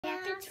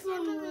What's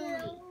for me?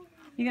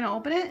 You gonna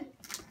open it?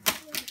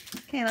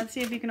 Okay, let's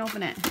see if you can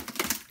open it.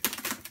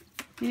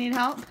 You need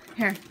help?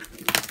 Here.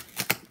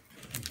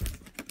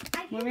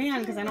 Move your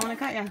hand because I don't want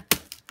to cut you.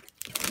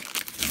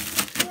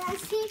 Yeah,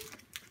 see?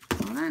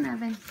 Hold on,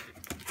 Evan.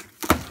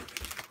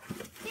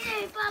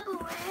 Yay, bubble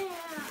wrap. Yay,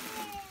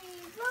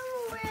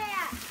 bubble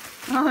wrap.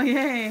 Oh,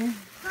 yay.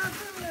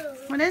 Bubble.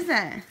 What is it?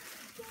 Bubble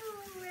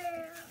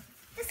wrap.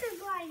 This is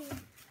blinding.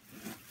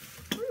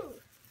 Ooh.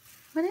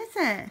 What is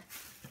it?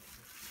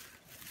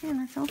 Okay,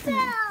 let's open it.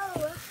 No.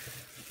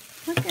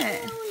 Look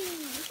at it.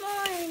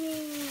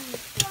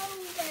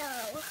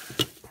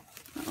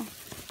 Oh,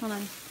 hold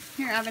on.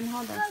 Here, Evan,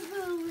 hold this.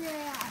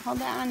 Hold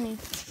that on me.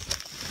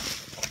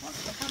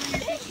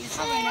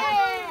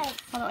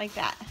 Hold it like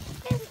that.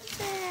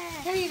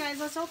 Here, you guys,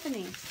 let's open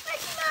these.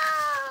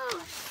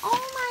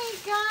 Oh my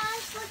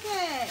gosh, look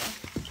at it.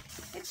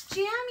 It's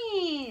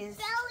jammies.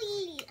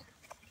 Belly.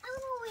 I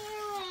want to wear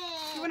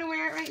it. You want to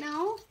wear it right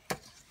now?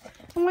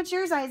 And what's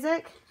yours,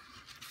 Isaac?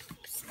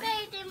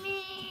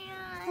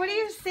 Spider-Man. What do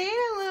you say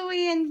to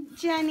Louie and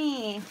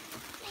Jenny?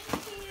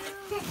 Thank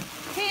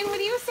you. Hey, and what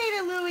do you say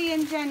to Louie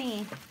and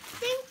Jenny?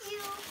 Thank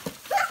you.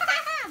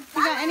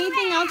 You got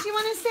anything else you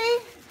want to say?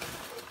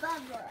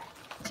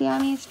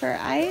 Jammies for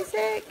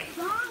Isaac.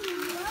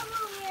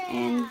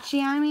 And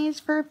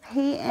jammies for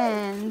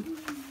Peyton.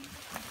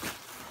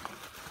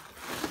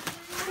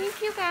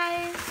 Thank you,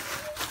 guys.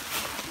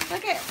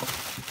 Look at.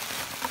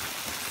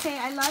 Say,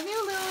 I love you,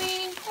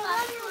 Louie. I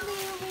love you,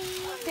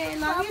 Louie. Say, I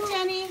love you,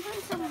 Jenny.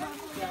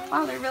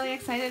 Wow, they're really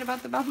excited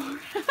about the bubble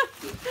wrap.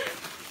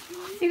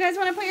 You guys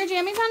want to put your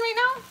jammies on right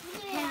now?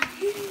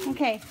 Yeah.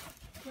 Okay.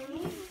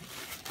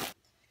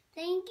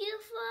 Thank you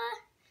for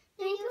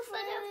the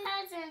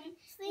present.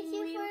 Thank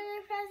you for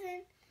the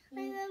present. I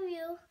love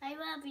you. I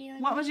love you.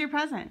 What was your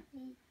present?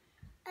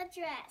 A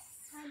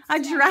dress. A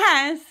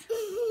dress?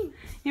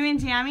 You mean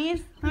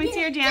jammies? Let me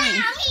see your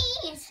jammies.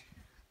 Jammies.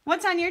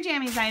 What's on your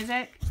jammies,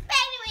 Isaac?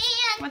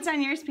 Spider-Man. What's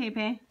on yours,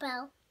 Pepe?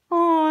 Belle.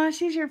 Oh,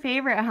 she's your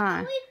favorite,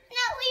 huh? We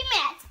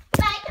met.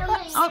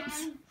 Spider-Man. Oops.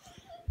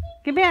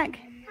 Get back.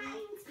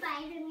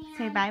 Spider-Man.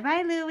 Say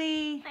bye-bye,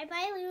 Louie.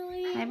 Bye-bye,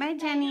 Louie. Bye-bye,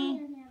 Jenny.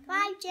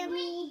 Bye,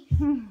 Jimmy.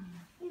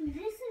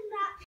 This